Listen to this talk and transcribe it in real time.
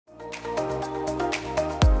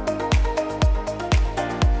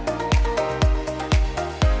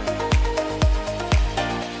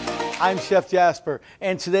I'm Chef Jasper,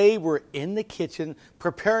 and today we're in the kitchen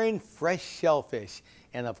preparing fresh shellfish.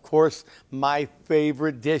 And of course, my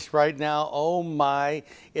favorite dish right now, oh my,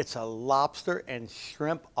 it's a lobster and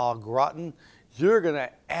shrimp au gratin. You're gonna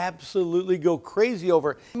absolutely go crazy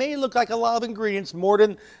over it. It may look like a lot of ingredients, more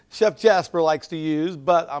than Chef Jasper likes to use,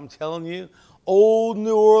 but I'm telling you, old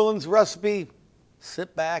New Orleans recipe.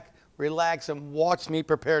 Sit back, relax, and watch me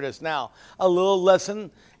prepare this. Now, a little lesson,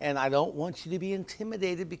 and I don't want you to be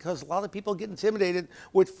intimidated because a lot of people get intimidated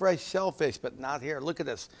with fresh shellfish, but not here. Look at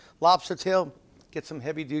this. Lobster tail, get some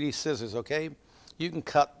heavy-duty scissors, okay? You can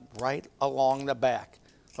cut right along the back,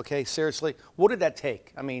 okay? Seriously, what did that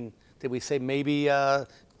take? I mean, did we say maybe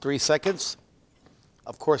 3 seconds?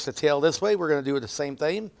 Of course, the tail this way, we're gonna do the same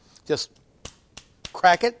thing. Just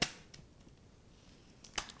crack it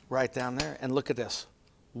right down there, and look at this.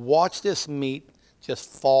 Watch this meat just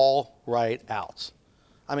fall right out.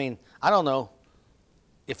 I mean, I don't know.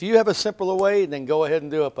 If you have a simpler way, then go ahead and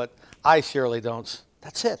do it, but I surely don't.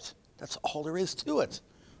 That's it. That's all there is to it.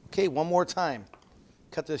 Okay, one more time.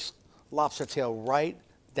 Cut this lobster tail right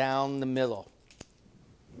down the middle.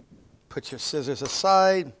 Put your scissors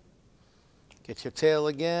aside. Get your tail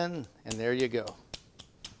again, and there you go.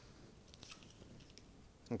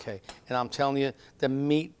 Okay, and I'm telling you, the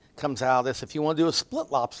meat comes out of this. If you want to do a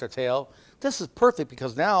split lobster tail, this is perfect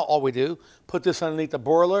because now all we do, put this underneath the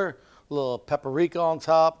broiler, a little paprika on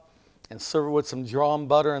top, and serve it with some drawn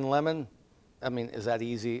butter and lemon. I mean, is that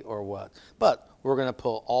easy or what? But we're going to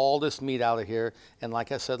pull all this meat out of here, and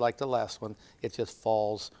like I said, like the last one, it just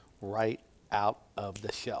falls right out of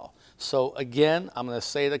the shell. So again, I'm going to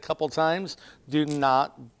say it a couple times, do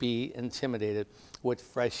not be intimidated with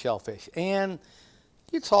fresh shellfish. And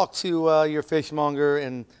you talk to your fishmonger,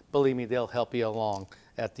 and believe me, they'll help you along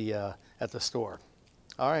at the store.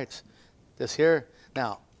 All right, this here.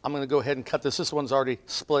 Now, I'm going to go ahead and cut this. This one's already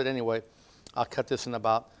split anyway. I'll cut this in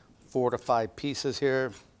about 4 to 5 pieces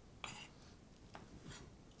here.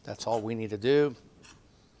 That's all we need to do.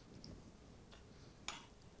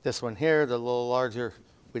 This one here, the little larger,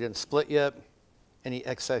 we didn't split yet. Any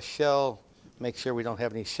excess shell, make sure we don't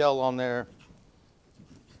have any shell on there.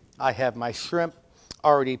 I have my shrimp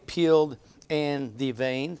already peeled and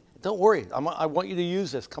deveined. Don't worry, I want you to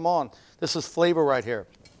use this. Come on, this is flavor right here.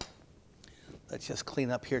 Let's just clean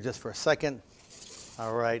up here just for a second.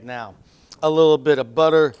 All right, now, a little bit of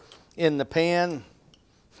butter in the pan.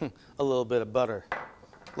 A little bit of butter.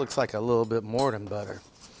 Looks like a little bit more than butter.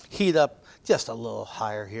 Heat up just a little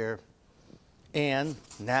higher here. And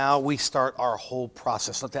now we start our whole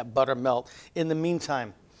process. Let that butter melt. In the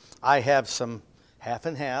meantime, I have some half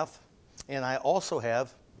and half. And I also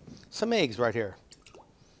have some eggs right here.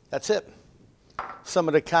 That's it. Some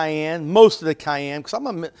of the cayenne, most of the cayenne, because I'm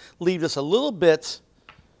going to leave this a little bit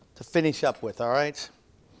to finish up with, all right?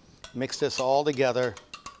 Mix this all together.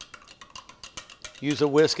 Use a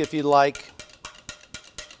whisk if you like.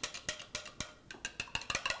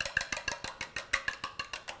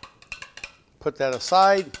 Put that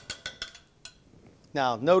aside.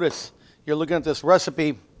 Now, notice, you're looking at this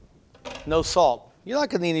recipe, no salt. You're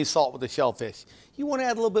not going to need any salt with the shellfish. You want to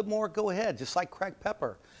add a little bit more, go ahead, just like cracked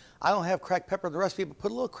pepper. I don't have cracked pepper in the recipe, but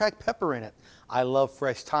put a little cracked pepper in it. I love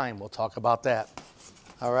fresh thyme. We'll talk about that.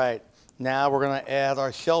 All right, now we're going to add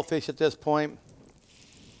our shellfish at this point.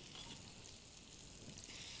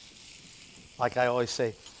 Like I always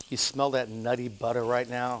say, you smell that nutty butter right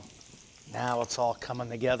now? Now it's all coming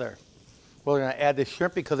together. We're going to add the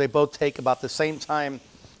shrimp because they both take about the same time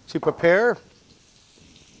to prepare.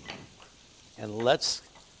 And let's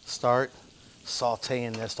start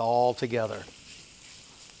sauteing this all together.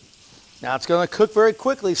 Now it's going to cook very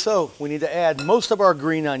quickly, so we need to add most of our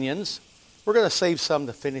green onions. We're going to save some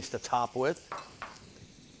to finish the top with.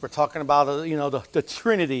 We're talking about, you know, the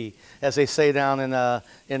Trinity, as they say down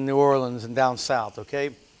in New Orleans and down south,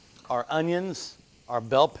 okay? Our onions, our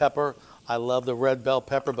bell pepper. I love the red bell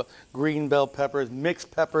pepper, but green bell peppers,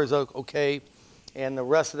 mixed peppers, okay? And the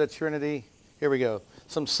rest of the Trinity, here we go.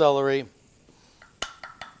 Some celery.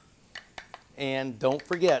 And don't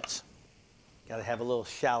forget, got to have a little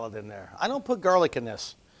shallot in there. I don't put garlic in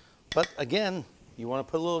this, but again, you want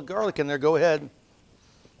to put a little garlic in there, go ahead.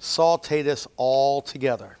 Saute this all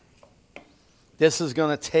together. This is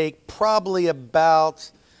going to take probably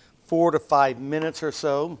about 4 to 5 minutes or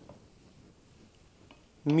so.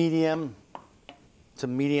 Medium to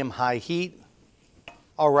medium-high heat.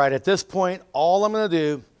 All right, at this point, all I'm going to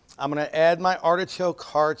do, I'm going to add my artichoke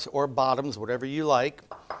hearts or bottoms, whatever you like.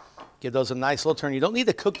 Give those a nice little turn. You don't need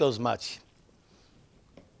to cook those much.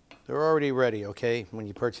 They're already ready, okay, when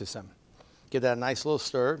you purchase them. Give that a nice little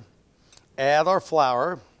stir. Add our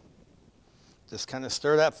flour. Just kind of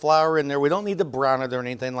stir that flour in there. We don't need to brown it or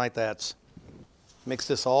anything like that. Mix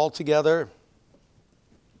this all together.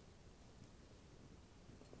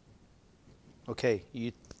 Okay,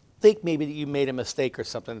 you think maybe that you made a mistake or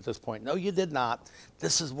something at this point. No, you did not.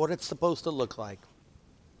 This is what it's supposed to look like.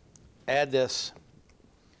 Add this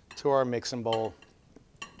to our mixing bowl.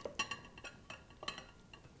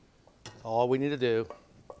 All we need to do,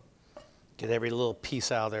 get every little piece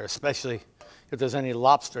out of there, especially if there's any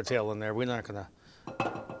lobster tail in there. We're not going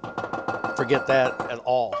to forget that at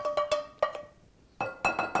all.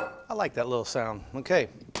 I like that little sound. Okay.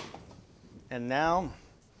 And now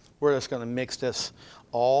we're just going to mix this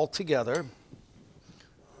all together.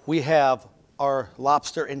 We have our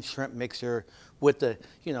lobster and shrimp mixture with the,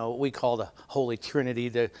 you know, what we call the Holy Trinity,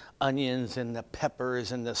 the onions and the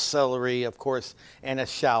peppers and the celery, of course, and a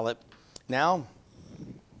shallot. Now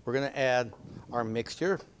we're going to add our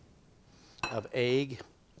mixture of egg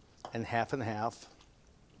and half.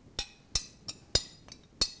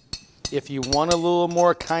 If you want a little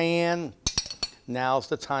more cayenne, now's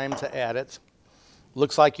the time to add it.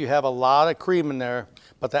 Looks like you have a lot of cream in there,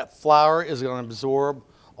 but that flour is going to absorb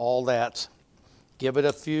all that. Give it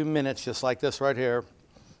a few minutes just like this right here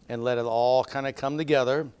and let it all kind of come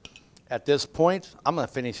together. At this point, I'm going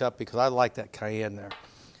to finish up because I like that cayenne there.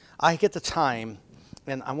 I get the thyme,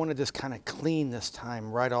 and I want to just kind of clean this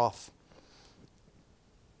thyme right off.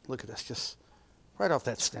 Look at this, just right off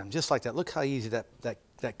that stem, just like that. Look how easy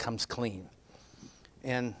that comes clean.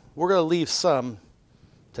 And we're going to leave some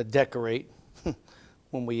to decorate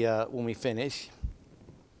when we finish.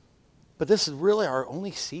 But this is really our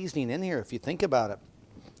only seasoning in here if you think about it.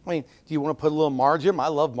 I mean, do you want to put a little marjoram? I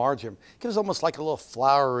love marjoram. It gives almost like a little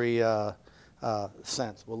floury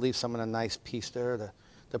scent. We'll leave some in a nice piece there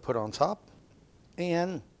to put on top.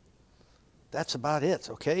 And that's about it,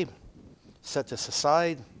 okay? Set this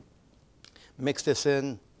aside. Mix this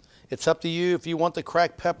in. It's up to you. If you want the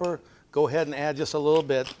cracked pepper, go ahead and add just a little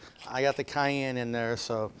bit. I got the cayenne in there,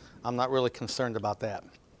 so I'm not really concerned about that.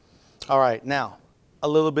 All right, now, a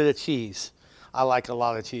little bit of cheese. I like a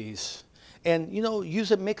lot of cheese. And, you know,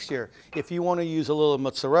 use a mixture. If you want to use a little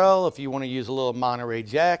mozzarella, if you want to use a little Monterey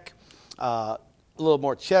Jack, a little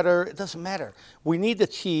more cheddar, it doesn't matter. We need the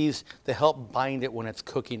cheese to help bind it when it's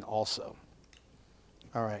cooking also.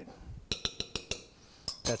 All right.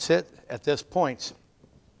 That's it. At this point,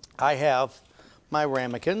 I have my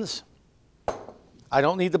ramekins. I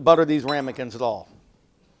don't need to butter these ramekins at all.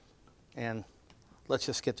 And let's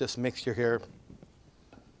just get this mixture here.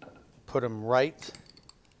 Put them right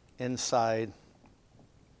inside,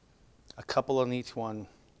 a couple on each one.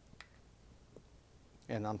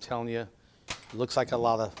 And I'm telling you, it looks like a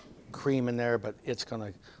lot of cream in there, but it's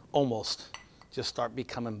going to almost just start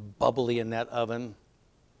becoming bubbly in that oven.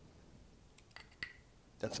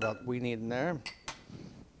 That's about what we need in there.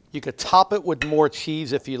 You could top it with more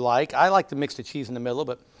cheese if you like. I like to mix the cheese in the middle,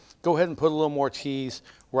 but go ahead and put a little more cheese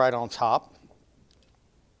right on top.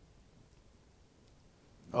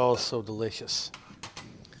 Oh, so delicious.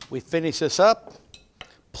 We finish this up,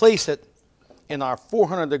 place it in our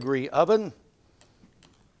 400-degree oven,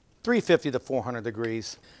 350 to 400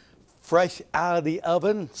 degrees. Fresh out of the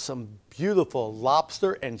oven, some beautiful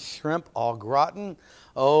lobster and shrimp au gratin.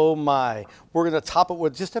 Oh my. We're going to top it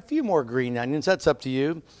with just a few more green onions. That's up to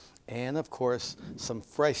you. And of course, some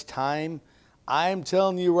fresh thyme. I'm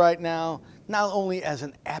telling you right now, not only as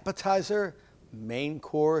an appetizer, main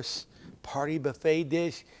course, party buffet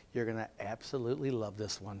dish, you're going to absolutely love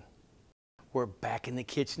this one. We're back in the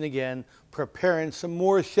kitchen again, preparing some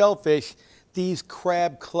more shellfish. These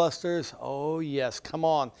crab clusters, oh yes, come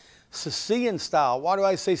on. Sicilian style. Why do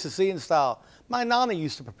I say Sicilian style? My nana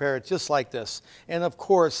used to prepare it just like this. And of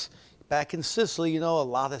course, back in Sicily, you know, a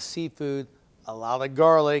lot of seafood, a lot of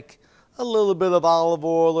garlic, a little bit of olive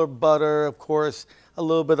oil or butter, of course, a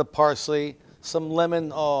little bit of parsley, some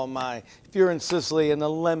lemon. Oh my, if you're in Sicily and the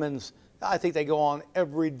lemons, I think they go on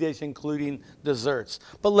every dish, including desserts.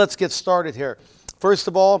 But let's get started here. First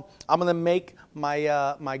of all, I'm going to make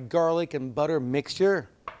my, my garlic and butter mixture.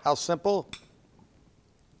 How simple?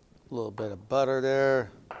 A little bit of butter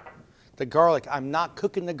there. The garlic, I'm not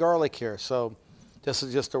cooking the garlic here, so this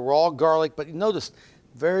is just a raw garlic, but you notice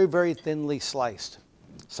very, very thinly sliced.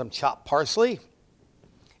 Some chopped parsley.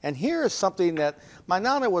 And here is something that my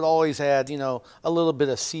nana would always add, you know, a little bit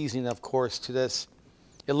of seasoning, of course, to this.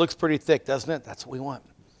 It looks pretty thick, doesn't it? That's what we want.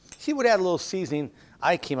 She would add a little seasoning.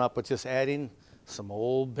 I came up with just adding some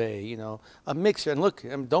Old Bay, you know, a mixture. And look,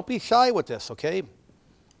 don't be shy with this, okay?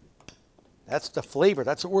 That's the flavor.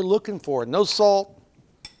 That's what we're looking for. No salt,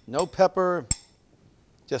 no pepper,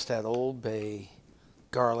 just that Old Bay,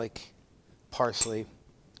 garlic, parsley,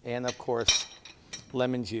 and of course,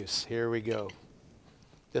 lemon juice. Here we go.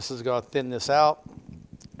 This is going to thin this out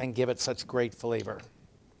and give it such great flavor.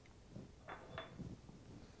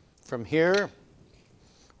 From here,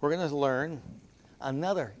 we're going to learn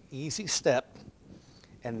another easy step,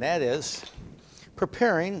 and that is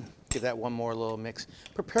preparing, give that one more little mix,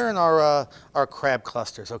 preparing our crab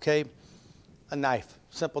clusters, okay? A knife,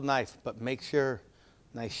 simple knife, but make sure,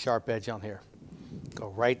 nice sharp edge on here. Go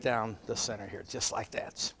right down the center here, just like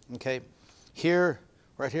that, okay? Here,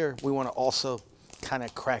 right here, we want to also kind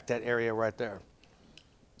of crack that area right there.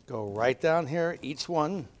 Go right down here, each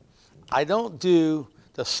one. I don't do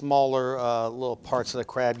the smaller little parts of the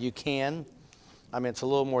crab. You can. I mean, it's a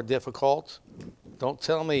little more difficult. Don't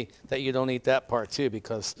tell me that you don't eat that part too,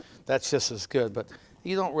 because that's just as good. But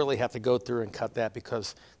you don't really have to go through and cut that,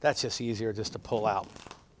 because that's just easier just to pull out.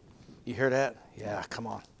 You hear that? Yeah, come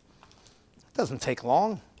on. It doesn't take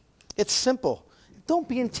long. It's simple. Don't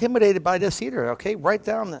be intimidated by this either, okay?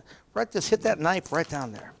 Just hit that knife right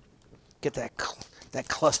down there. Get that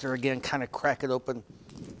cluster again, kind of crack it open.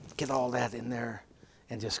 Get all that in there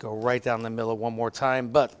and just go right down the middle one more time.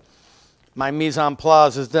 But my mise en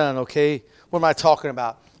place is done, okay? What am I talking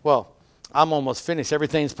about? Well, I'm almost finished.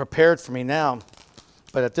 Everything's prepared for me now.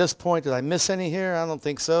 But at this point, did I miss any here? I don't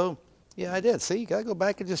think so. Yeah, I did. See, you got to go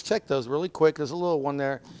back and just check those really quick. There's a little one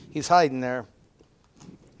there. He's hiding there.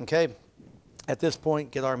 Okay? At this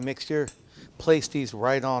point, get our mixture. Place these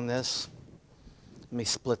right on this. Let me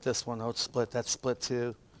split this one. Oh, it's split. That's split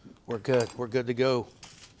too. We're good. We're good to go.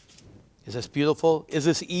 Is this beautiful? Is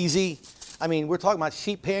this easy? I mean, we're talking about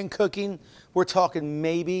sheet pan cooking. We're talking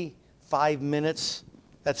maybe 5 minutes.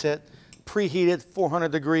 That's it. Preheated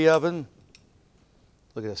 400-degree oven.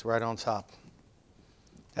 Look at this, right on top.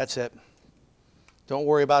 That's it. Don't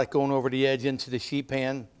worry about it going over the edge into the sheet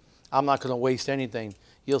pan. I'm not going to waste anything.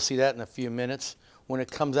 You'll see that in a few minutes. When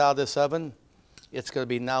it comes out of this oven, it's going to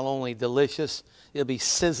be not only delicious, it'll be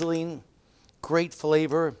sizzling, great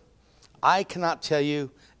flavor. I cannot tell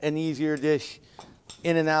you an easier dish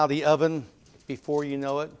in and out of the oven. Before you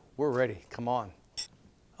know it, we're ready. Come on.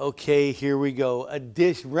 Okay, here we go. A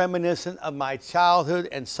dish reminiscent of my childhood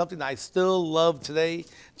and something I still love today.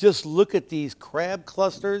 Just look at these crab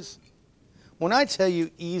clusters. When I tell you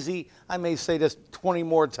easy, I may say this 20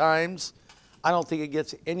 more times. I don't think it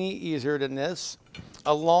gets any easier than this.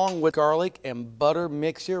 Along with garlic and butter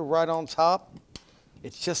mixture right on top.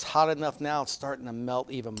 It's just hot enough now. It's starting to melt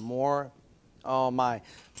even more. Oh my.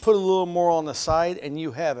 Put a little more on the side and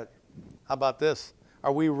you have it. How about this?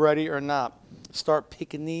 Are we ready or not? Start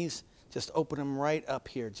picking these. Just open them right up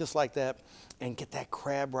here, just like that. And get that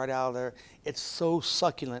crab right out of there. It's so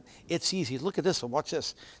succulent. It's easy. Look at this one. Watch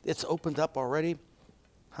this. It's opened up already.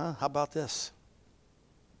 Huh? How about this?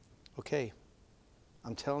 Okay.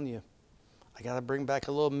 I'm telling you. I got to bring back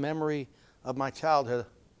a little memory of my childhood.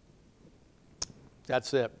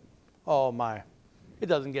 That's it. Oh my. It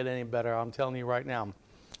doesn't get any better, I'm telling you right now.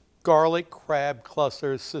 Garlic crab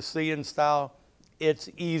clusters, Sicilian style. It's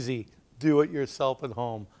easy. Do it yourself at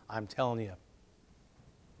home. I'm telling you.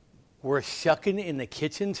 We're shucking in the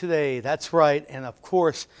kitchen today. That's right. And of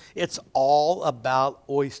course, it's all about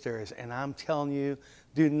oysters. And I'm telling you,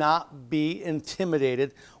 do not be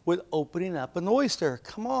intimidated with opening up an oyster.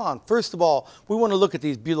 Come on. First of all, we want to look at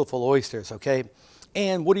these beautiful oysters, okay?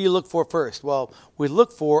 And what do you look for first? Well, we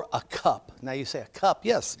look for a cup. Now you say a cup.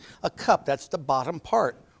 Yes, a cup. That's the bottom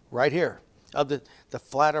part right here. The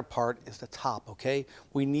flatter part is the top, okay?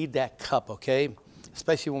 We need that cup, okay?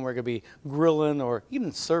 Especially when we're going to be grilling or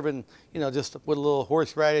even serving, you know, just with a little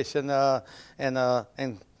horseradish and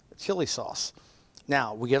chili sauce.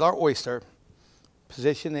 Now, we get our oyster.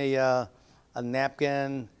 Position a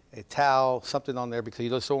napkin, a towel, something on there because you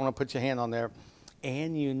just don't want to put your hand on there.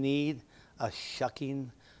 And you need a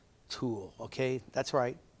shucking tool, okay? That's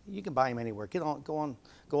right. You can buy them anywhere.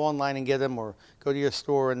 Go online and get them, or go to your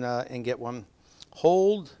store and get one.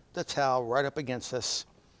 Hold the towel right up against this,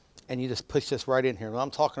 and you just push this right in here. What I'm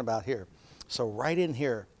talking about here. So right in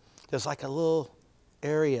here, there's like a little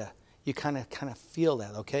area. You kind of feel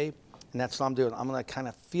that, okay? And that's what I'm doing. I'm going to kind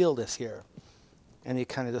of feel this here. And you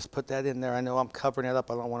kind of just put that in there. I know I'm covering it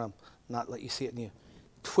up. I don't want to not let you see it. And you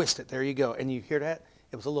twist it. There you go. And you hear that?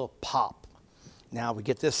 It was a little pop. Now we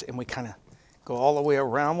get this and we kind of go all the way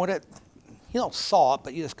around with it. You don't saw it,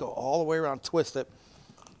 but you just go all the way around, twist it,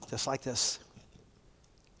 just like this.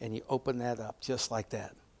 And you open that up just like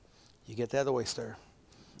that. You get that oyster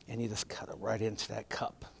and you just cut it right into that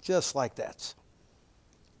cup, just like that.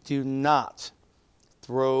 Do not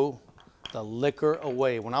throw the liquor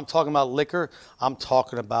away. When I'm talking about liquor, I'm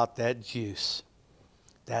talking about that juice.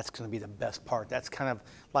 That's going to be the best part. That's kind of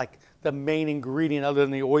like the main ingredient other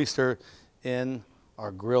than the oyster in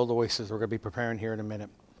our grilled oysters we're going to be preparing here in a minute.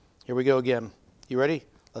 Here we go again. You ready?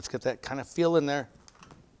 Let's get that kind of feel in there.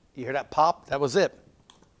 You hear that pop? That was it.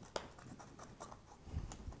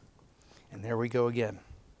 And there we go again.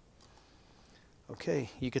 Okay,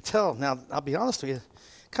 you could tell. Now, I'll be honest with you,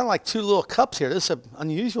 kind of like two little cups here. This is an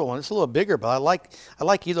unusual one. It's a little bigger, but I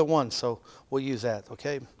like either one, so we'll use that,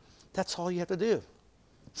 okay? That's all you have to do.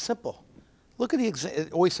 Simple. Look at the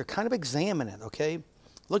oyster. Kind of examine it, okay?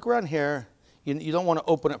 Look around here. You don't want to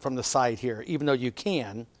open it from the side here, even though you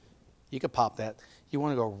can. You could pop that. You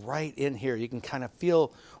want to go right in here. You can kind of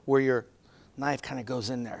feel where your knife kind of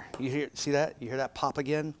goes in there. You see that? You hear that pop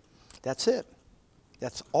again? That's it.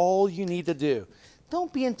 That's all you need to do.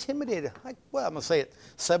 Don't be intimidated. I'm going to say it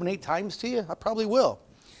 7, 8 times to you. I probably will.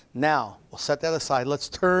 Now, we'll set that aside. Let's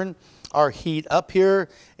turn our heat up here,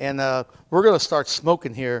 and we're going to start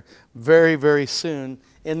smoking here very, very soon.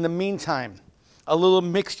 In the meantime, a little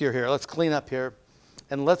mixture here. Let's clean up here,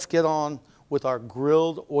 and let's get on with our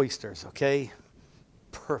grilled oysters, okay?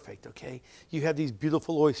 Perfect, okay? You have these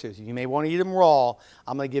beautiful oysters. You may want to eat them raw.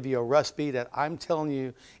 I'm going to give you a recipe that I'm telling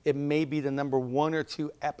you, it may be the number 1 or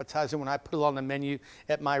 2 appetizer when I put it on the menu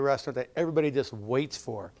at my restaurant that everybody just waits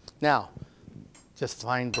for. Now, just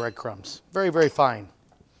fine breadcrumbs. Very, very fine.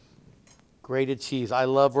 Grated cheese. I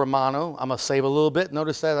love Romano. I'm going to save a little bit.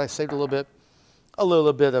 Notice that I saved a little bit. A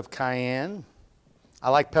little bit of cayenne. I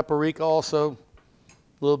like paprika also.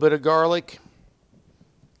 A little bit of garlic.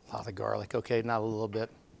 A lot of garlic. Okay, not a little bit.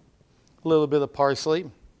 A little bit of parsley.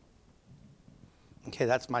 Okay,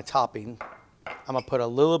 that's my topping. I'm going to put a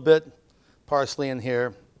little bit parsley in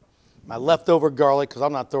here. My leftover garlic, because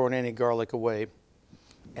I'm not throwing any garlic away.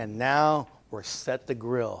 And now we're set to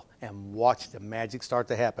grill and watch the magic start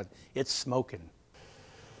to happen. It's smoking.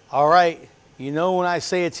 All right, you know when I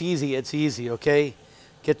say it's easy, okay?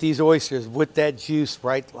 Get these oysters with that juice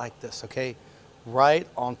right like this, okay? Right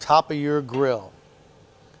on top of your grill.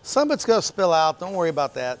 Some of it's going to spill out. Don't worry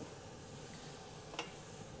about that.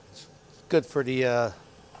 It's good for a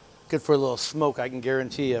little smoke, I can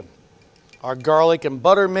guarantee you. Our garlic and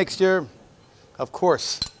butter mixture. Of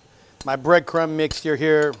course, my breadcrumb mixture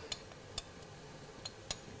here.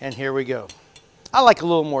 And here we go. I like a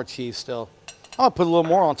little more cheese still. I'm going to put a little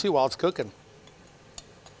more on too while it's cooking.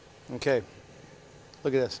 Okay.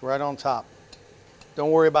 Look at this, right on top. Don't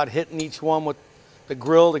worry about hitting each one with the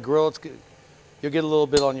grill. The grill, it's good. You'll get a little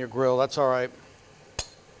bit on your grill. That's all right.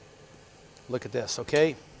 Look at this,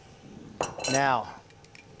 okay? Now,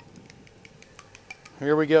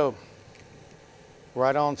 here we go.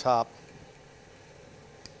 Right on top.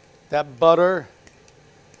 That butter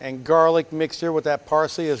and garlic mixture with that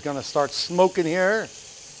parsley is going to start smoking here.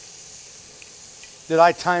 Did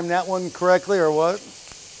I time that one correctly or what?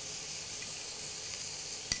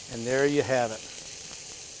 And there you have it.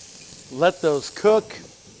 Let those cook.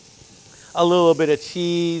 A little bit of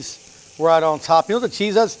cheese right on top. You know what the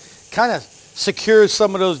cheese does? Kind of secures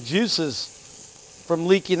some of those juices from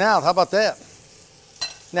leaking out. How about that?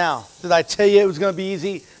 Now, did I tell you it was going to be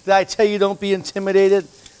easy? Did I tell you don't be intimidated?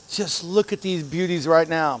 Just look at these beauties right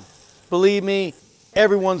now. Believe me,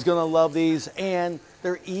 everyone's going to love these, and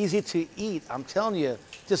they're easy to eat. I'm telling you,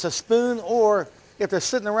 just a spoon, or if they're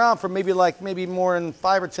sitting around for maybe more than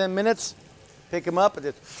 5 or 10 minutes, pick them up and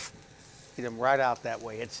just eat them right out that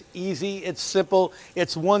way. It's easy, it's simple,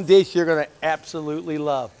 it's one dish you're going to absolutely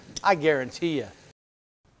love. I guarantee you.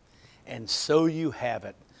 And so you have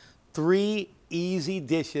it. 3 easy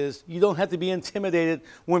dishes. You don't have to be intimidated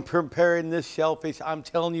when preparing this shellfish. I'm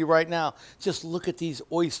telling you right now, just look at these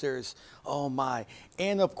oysters. Oh my.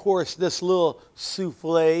 And of course, this little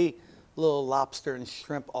souffle, little lobster and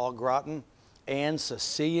shrimp au gratin, and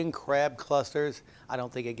Sicilian crab clusters. I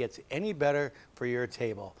don't think it gets any better for your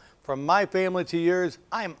table. From my family to yours,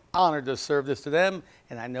 I am honored to serve this to them,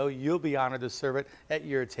 and I know you'll be honored to serve it at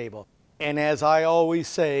your table. And as I always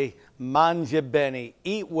say, mangia bene,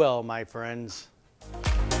 eat well, my friends.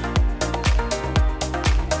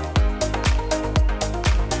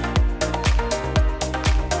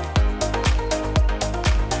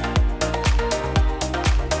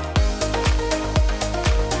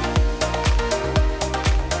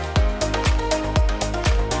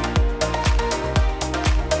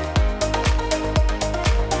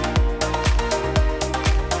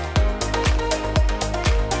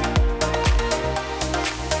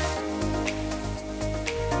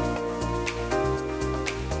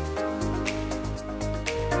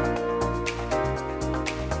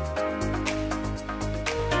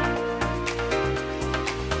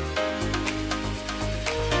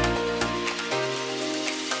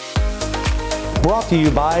 Brought to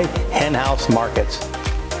you by Hen House Markets.